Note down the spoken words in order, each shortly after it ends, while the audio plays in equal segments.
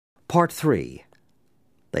Part 3.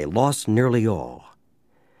 They lost nearly all.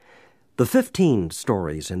 The 15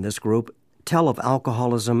 stories in this group tell of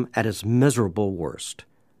alcoholism at its miserable worst.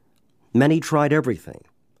 Many tried everything: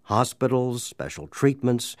 hospitals, special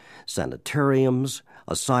treatments, sanitariums,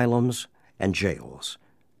 asylums, and jails.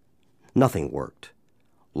 Nothing worked.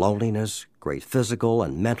 Loneliness, great physical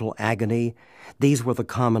and mental agony, these were the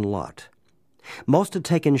common lot. Most had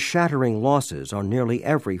taken shattering losses on nearly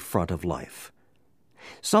every front of life.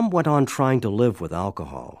 Some went on trying to live with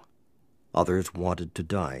alcohol. Others wanted to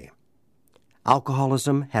die.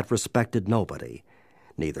 Alcoholism had respected nobody,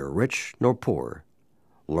 neither rich nor poor,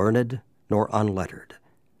 learned nor unlettered.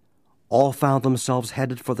 All found themselves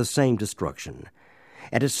headed for the same destruction,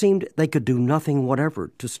 and it seemed they could do nothing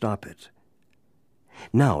whatever to stop it.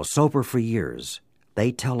 Now, sober for years,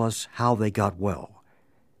 they tell us how they got well.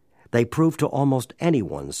 They prove to almost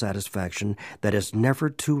anyone's satisfaction that it's never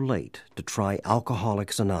too late to try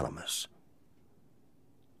Alcoholics Anonymous.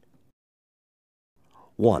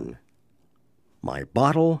 1. My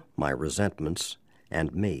bottle, my resentments,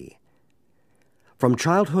 and me. From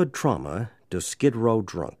childhood trauma to Skid Row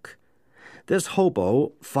drunk, this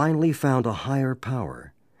hobo finally found a higher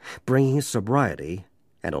power, bringing sobriety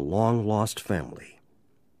and a long-lost family.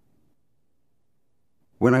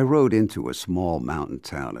 When I rode into a small mountain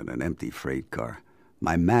town in an empty freight car,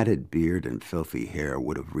 my matted beard and filthy hair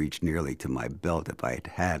would have reached nearly to my belt if I had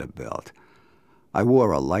had a belt. I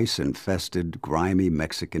wore a lice-infested, grimy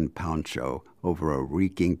Mexican poncho over a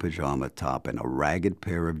reeking pajama top and a ragged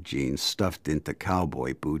pair of jeans stuffed into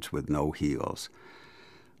cowboy boots with no heels.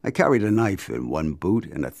 I carried a knife in one boot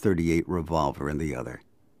and a .38 revolver in the other.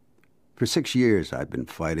 For 6 years, I'd been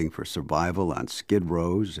fighting for survival on skid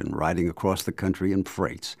rows and riding across the country in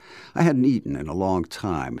freights. I hadn't eaten in a long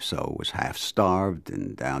time, so was half-starved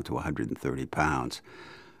and down to 130 pounds.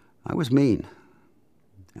 I was mean,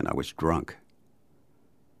 and I was drunk.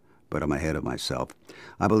 But I'm ahead of myself.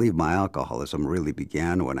 I believe my alcoholism really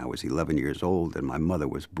began when I was 11 years old and my mother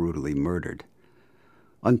was brutally murdered.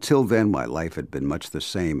 Until then, my life had been much the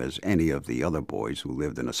same as any of the other boys who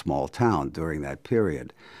lived in a small town during that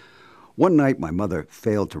period. One night, my mother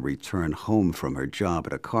failed to return home from her job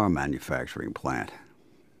at a car manufacturing plant.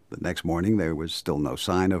 The next morning, there was still no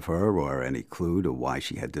sign of her or any clue to why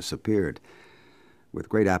she had disappeared. With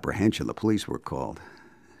great apprehension, the police were called.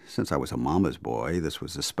 Since I was a mama's boy, this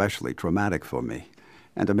was especially traumatic for me.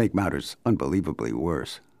 And to make matters unbelievably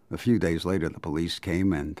worse, a few days later, the police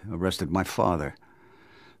came and arrested my father.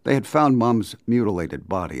 They had found Mom's mutilated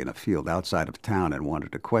body in a field outside of town and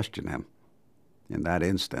wanted to question him. In that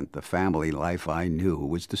instant, the family life I knew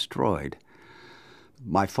was destroyed.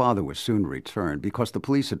 My father was soon returned because the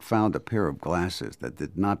police had found a pair of glasses that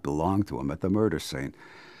did not belong to him at the murder scene.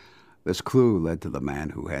 This clue led to the man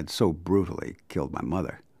who had so brutally killed my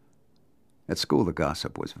mother. At school, the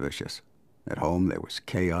gossip was vicious. At home, there was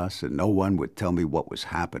chaos, and no one would tell me what was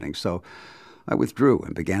happening, so I withdrew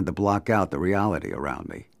and began to block out the reality around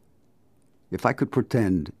me. If I could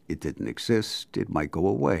pretend it didn't exist, it might go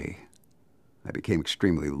away. I became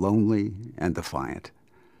extremely lonely and defiant.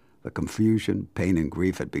 The confusion, pain, and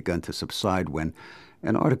grief had begun to subside when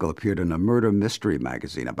an article appeared in a murder mystery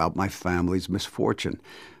magazine about my family's misfortune.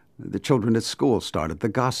 The children at school started the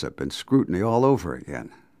gossip and scrutiny all over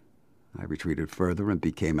again. I retreated further and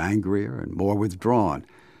became angrier and more withdrawn.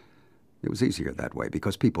 It was easier that way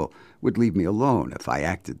because people would leave me alone if I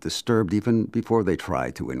acted disturbed even before they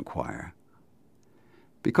tried to inquire.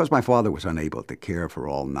 Because my father was unable to care for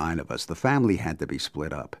all 9 of us, the family had to be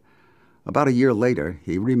split up. About a year later,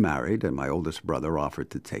 he remarried, and my oldest brother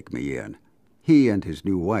offered to take me in. He and his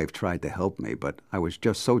new wife tried to help me, but I was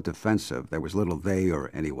just so defensive there was little they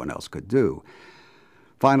or anyone else could do.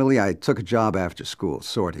 Finally, I took a job after school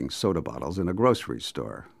sorting soda bottles in a grocery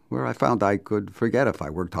store, where I found I could forget if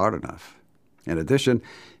I worked hard enough. In addition,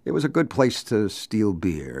 it was a good place to steal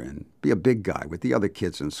beer and be a big guy with the other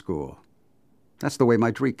kids in school. That's the way my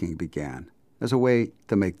drinking began, as a way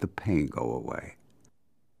to make the pain go away.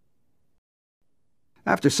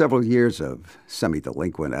 After several years of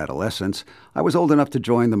semi-delinquent adolescence, I was old enough to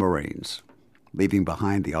join the Marines. Leaving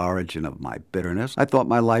behind the origin of my bitterness, I thought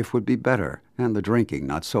my life would be better, and the drinking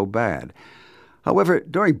not so bad. However,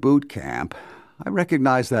 during boot camp, I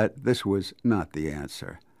recognized that this was not the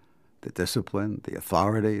answer. The discipline, the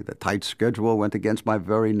authority, the tight schedule went against my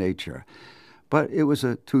very nature. But it was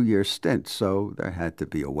a 2-year stint, so there had to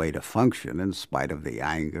be a way to function in spite of the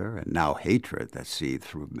anger and now hatred that seethed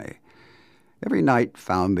through me. Every night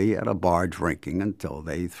found me at a bar drinking until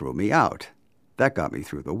they threw me out. That got me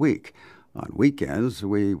through the week. On weekends,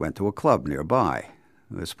 we went to a club nearby.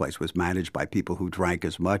 This place was managed by people who drank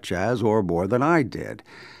as much as or more than I did.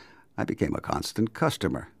 I became a constant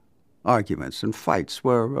customer. Arguments and fights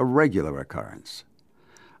were a regular occurrence.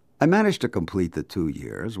 I managed to complete the 2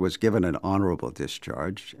 years, was given an honorable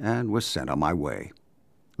discharge, and was sent on my way.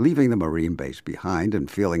 Leaving the Marine base behind and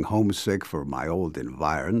feeling homesick for my old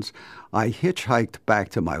environs, I hitchhiked back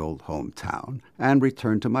to my old hometown and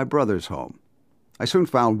returned to my brother's home. I soon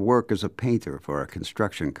found work as a painter for a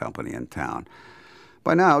construction company in town.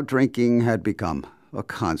 By now, drinking had become a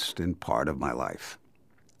constant part of my life.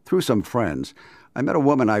 Through some friends, I met a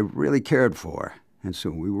woman I really cared for, and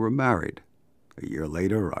soon we were married. A year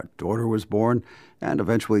later, our daughter was born, and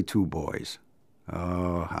eventually 2 boys.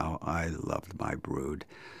 Oh, how I loved my brood.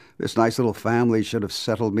 This nice little family should have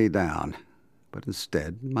settled me down. But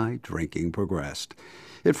instead, my drinking progressed.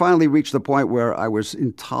 It finally reached the point where I was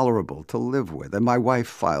intolerable to live with, and my wife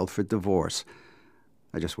filed for divorce.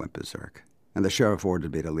 I just went berserk, and the sheriff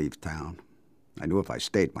ordered me to leave town. I knew if I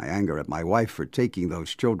stayed, my anger at my wife for taking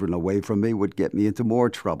those children away from me would get me into more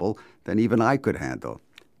trouble than even I could handle.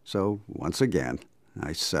 So, once again,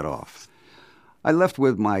 I set off. I left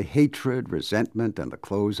with my hatred, resentment, and the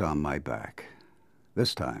clothes on my back.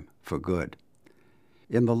 This time, for good.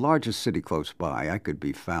 In the largest city close by, I could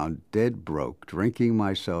be found dead broke, drinking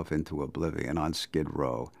myself into oblivion on Skid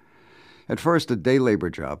Row. At first, a day labor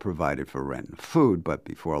job provided for rent and food, but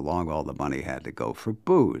before long, all the money had to go for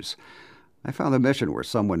booze. I found a mission where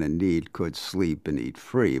someone in need could sleep and eat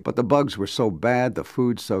free, but the bugs were so bad, the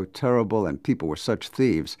food so terrible, and people were such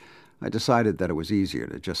thieves, I decided that it was easier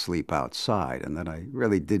to just sleep outside and that I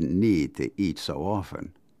really didn't need to eat so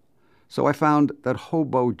often. So I found that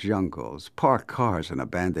hobo jungles, parked cars, and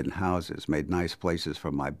abandoned houses made nice places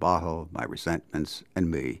for my bottle, my resentments, and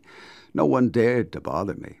me. No one dared to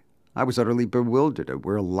bother me. I was utterly bewildered at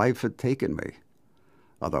where life had taken me.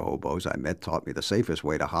 Other hobos I met taught me the safest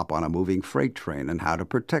way to hop on a moving freight train and how to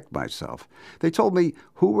protect myself. They told me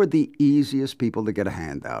who were the easiest people to get a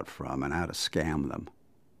handout from and how to scam them.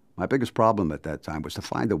 My biggest problem at that time was to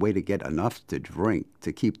find a way to get enough to drink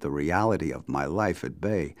to keep the reality of my life at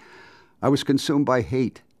bay. I was consumed by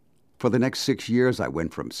hate. For the next 6 years, I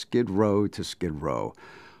went from Skid Row to Skid Row.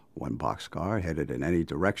 One boxcar headed in any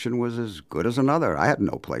direction was as good as another. I had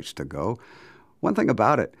no place to go. One thing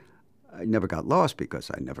about it, I never got lost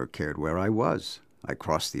because I never cared where I was. I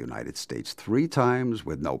crossed the United States 3 times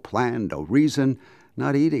with no plan, no reason,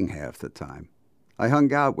 not eating half the time. I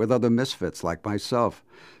hung out with other misfits like myself.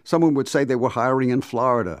 Someone would say they were hiring in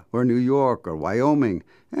Florida or New York or Wyoming,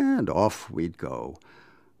 and off we'd go.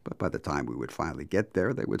 But by the time we would finally get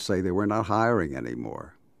there, they would say they were not hiring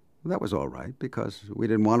anymore. That was all right because we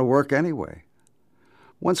didn't want to work anyway.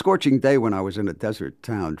 One scorching day when I was in a desert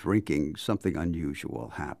town drinking, something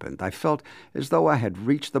unusual happened. I felt as though I had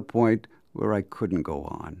reached the point where I couldn't go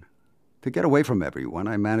on. To get away from everyone,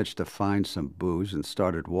 I managed to find some booze and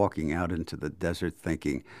started walking out into the desert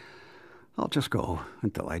thinking, I'll just go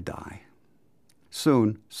until I die.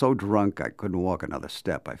 Soon, so drunk I couldn't walk another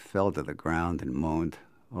step, I fell to the ground and moaned,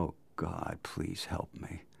 "Oh, God, please help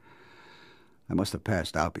me." I must have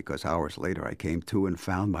passed out because hours later I came to and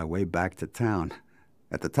found my way back to town.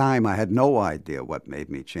 At the time, I had no idea what made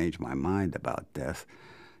me change my mind about death.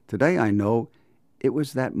 Today I know it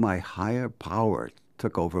was that my higher power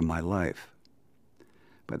took over my life.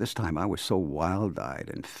 By this time, I was so wild-eyed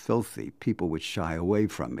and filthy, people would shy away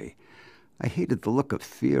from me. I hated the look of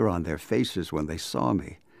fear on their faces when they saw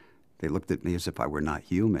me. They looked at me as if I were not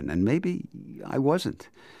human, and maybe I wasn't.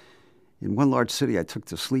 In one large city, I took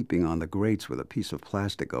to sleeping on the grates with a piece of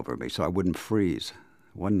plastic over me so I wouldn't freeze.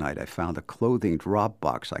 One night, I found a clothing drop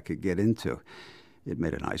box I could get into. It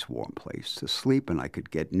made a nice warm place to sleep, and I could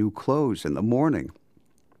get new clothes in the morning.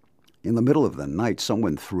 In the middle of the night,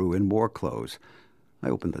 someone threw in more clothes. I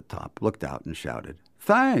opened the top, looked out, and shouted,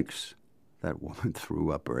 "Thanks!" That woman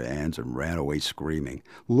threw up her hands and ran away screaming,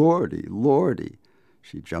 "Lordy, Lordy!"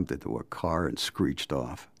 She jumped into a car and screeched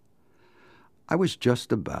off. I was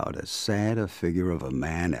just about as sad a figure of a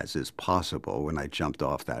man as is possible when I jumped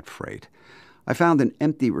off that freight. I found an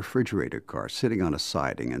empty refrigerator car sitting on a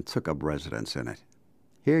siding and took up residence in it.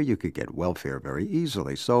 Here you could get welfare very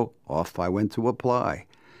easily, so off I went to apply.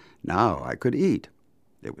 Now I could eat.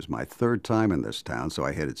 It was my 3rd time in this town, so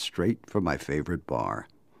I headed straight for my favorite bar.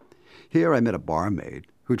 Here I met a barmaid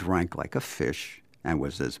who drank like a fish and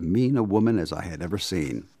was as mean a woman as I had ever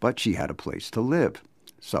seen, but she had a place to live.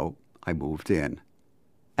 So I moved in.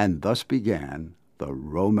 And thus began the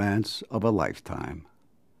romance of a lifetime.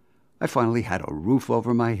 I finally had a roof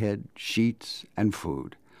over my head, sheets, and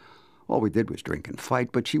food. All we did was drink and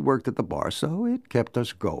fight, but she worked at the bar, so it kept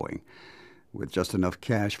us going. With just enough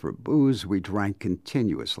cash for booze, we drank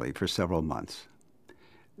continuously for several months.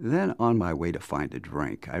 Then, on my way to find a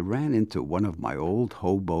drink, I ran into one of my old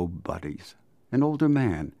hobo buddies, an older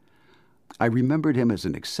man. I remembered him as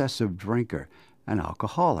an excessive drinker, an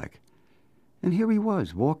alcoholic. And here he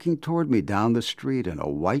was, walking toward me down the street in a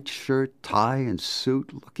white shirt, tie, and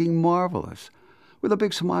suit, looking marvelous, with a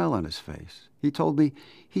big smile on his face. He told me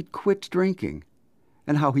he'd quit drinking,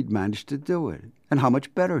 and how he'd managed to do it, and how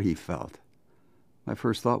much better he felt. My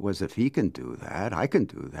first thought was, if he can do that, I can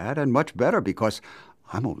do that, and much better, because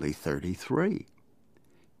I'm only 33.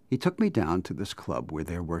 He took me down to this club where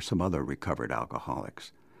there were some other recovered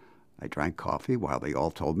alcoholics. I drank coffee while they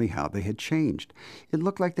all told me how they had changed. It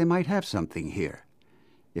looked like they might have something here.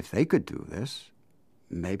 If they could do this,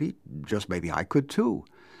 maybe, just maybe I could too.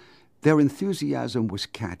 Their enthusiasm was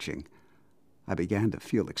catching. I began to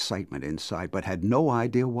feel excitement inside, but had no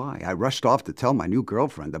idea why. I rushed off to tell my new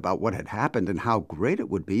girlfriend about what had happened and how great it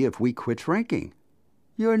would be if we quit drinking.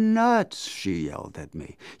 "You're nuts," she yelled at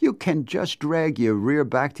me. "You can just drag your rear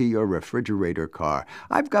back to your refrigerator car.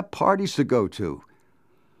 I've got parties to go to."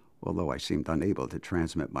 Although I seemed unable to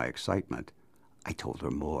transmit my excitement, I told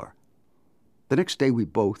her more. The next day we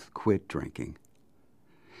both quit drinking.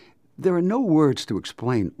 There are no words to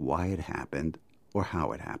explain why it happened or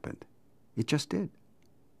how it happened. It just did.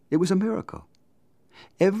 It was a miracle.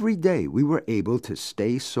 Every day we were able to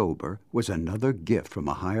stay sober was another gift from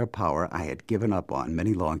a higher power I had given up on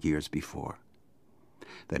many long years before.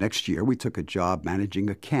 The next year we took a job managing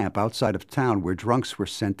a camp outside of town where drunks were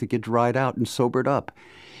sent to get dried out and sobered up.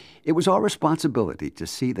 It was our responsibility to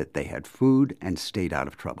see that they had food and stayed out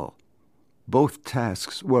of trouble. Both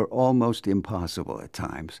tasks were almost impossible at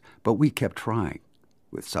times, but we kept trying.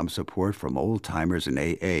 With some support from old-timers in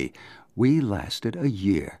AA, we lasted a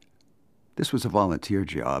year. This was a volunteer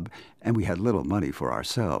job, and we had little money for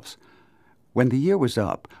ourselves. When the year was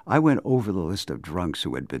up, I went over the list of drunks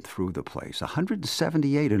who had been through the place,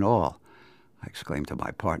 178 in all. I exclaimed to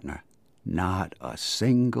my partner, "Not a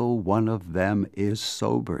single one of them is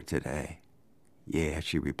sober today." "Yeah,"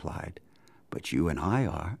 she replied, "but you and I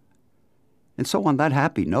are." And so on that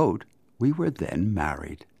happy note, we were then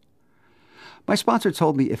married. My sponsor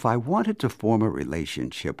told me if I wanted to form a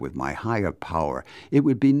relationship with my higher power, it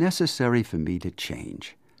would be necessary for me to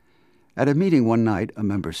change. At a meeting one night, a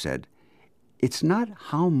member said, "It's not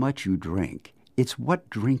how much you drink, it's what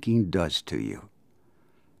drinking does to you."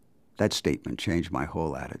 That statement changed my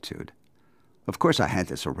whole attitude. Of course, I had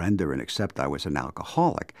to surrender and accept I was an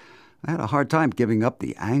alcoholic. I had a hard time giving up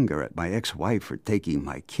the anger at my ex-wife for taking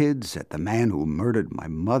my kids, at the man who murdered my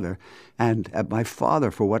mother, and at my father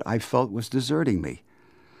for what I felt was deserting me.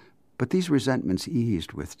 But these resentments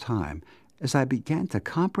eased with time as I began to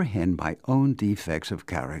comprehend my own defects of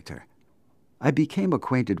character. I became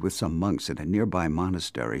acquainted with some monks in a nearby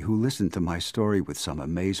monastery who listened to my story with some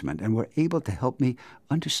amazement and were able to help me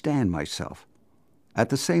understand myself. At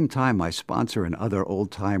the same time, my sponsor and other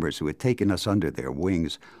old-timers who had taken us under their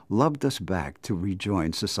wings loved us back to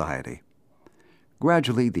rejoin society.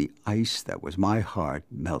 Gradually, the ice that was my heart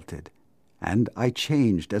melted, and I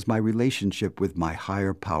changed as my relationship with my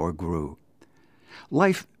higher power grew.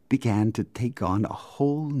 Life began to take on a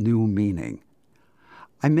whole new meaning.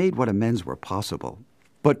 I made what amends were possible,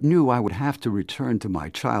 but knew I would have to return to my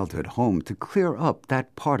childhood home to clear up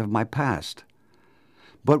that part of my past.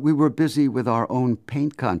 But we were busy with our own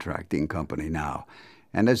paint contracting company now,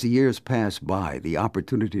 and as the years passed by, the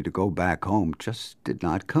opportunity to go back home just did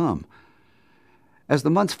not come. As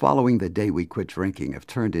the months following the day we quit drinking have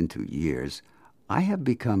turned into years, I have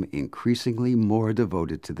become increasingly more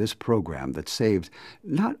devoted to this program that saved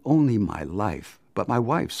not only my life, but my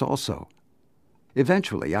wife's also.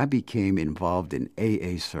 Eventually, I became involved in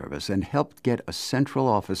AA service and helped get a central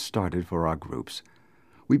office started for our groups.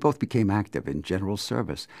 We both became active in general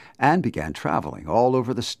service and began traveling all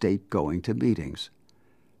over the state going to meetings.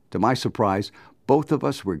 To my surprise, both of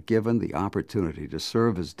us were given the opportunity to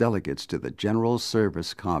serve as delegates to the General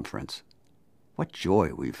Service Conference. What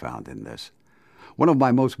joy we found in this. One of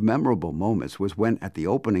my most memorable moments was when, at the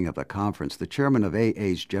opening of the conference, the chairman of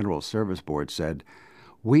AA's General Service Board said,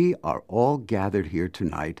 "We are all gathered here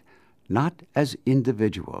tonight, not as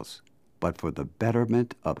individuals, but for the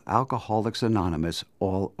betterment of Alcoholics Anonymous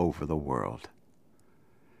all over the world."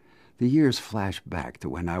 The years flash back to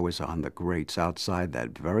when I was on the grates outside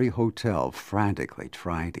that very hotel, frantically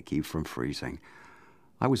trying to keep from freezing.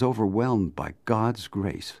 I was overwhelmed by God's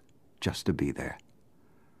grace just to be there.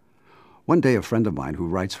 One day, a friend of mine who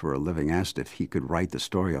writes for a living asked if he could write the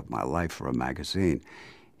story of my life for a magazine.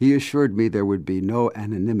 He assured me there would be no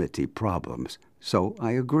anonymity problems, so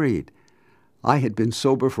I agreed. I had been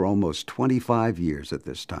sober for almost 25 years at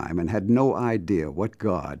this time and had no idea what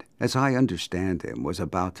God, as I understand him, was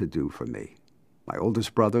about to do for me. My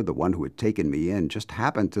oldest brother, the one who had taken me in, just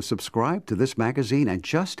happened to subscribe to this magazine and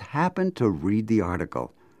just happened to read the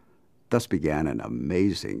article. Thus began an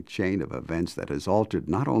amazing chain of events that has altered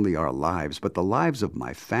not only our lives, but the lives of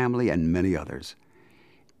my family and many others.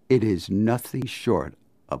 It is nothing short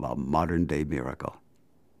of a modern-day miracle.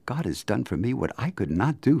 God has done for me what I could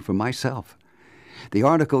not do for myself. The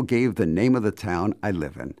article gave the name of the town I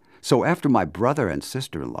live in. So after my brother and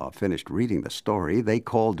sister-in-law finished reading the story, they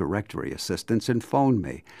called directory assistants and phoned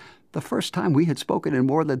me. The first time we had spoken in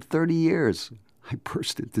more than 30 years. I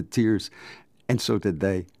burst into tears, and so did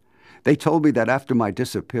they. They told me that after my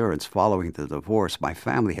disappearance following the divorce, my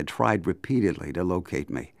family had tried repeatedly to locate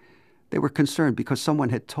me. They were concerned because someone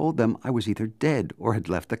had told them I was either dead or had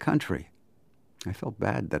left the country. I felt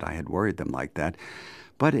bad that I had worried them like that.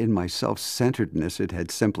 But in my self-centeredness, it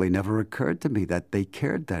had simply never occurred to me that they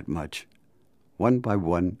cared that much. One by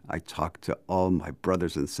one, I talked to all my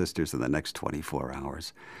brothers and sisters in the next 24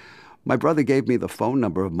 hours. My brother gave me the phone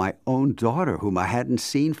number of my own daughter, whom I hadn't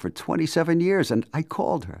seen for 27 years, and I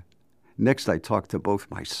called her. Next, I talked to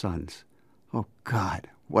both my sons. Oh, God,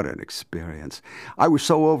 what an experience. I was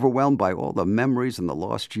so overwhelmed by all the memories and the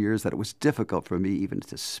lost years that it was difficult for me even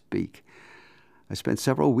to speak. I spent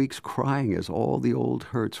several weeks crying as all the old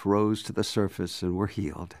hurts rose to the surface and were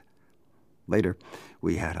healed. Later,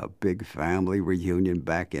 we had a big family reunion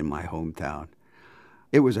back in my hometown.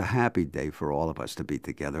 It was a happy day for all of us to be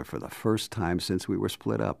together for the first time since we were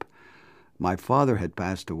split up. My father had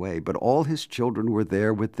passed away, but all his children were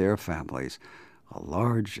there with their families, a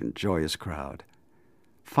large and joyous crowd.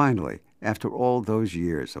 Finally, after all those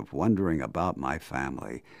years of wondering about my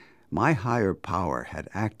family, my higher power had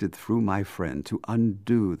acted through my friend to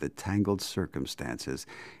undo the tangled circumstances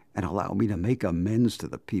and allow me to make amends to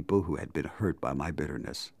the people who had been hurt by my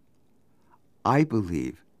bitterness. I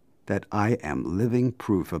believe that I am living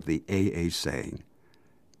proof of the AA saying,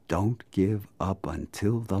 "Don't give up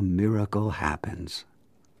until the miracle happens."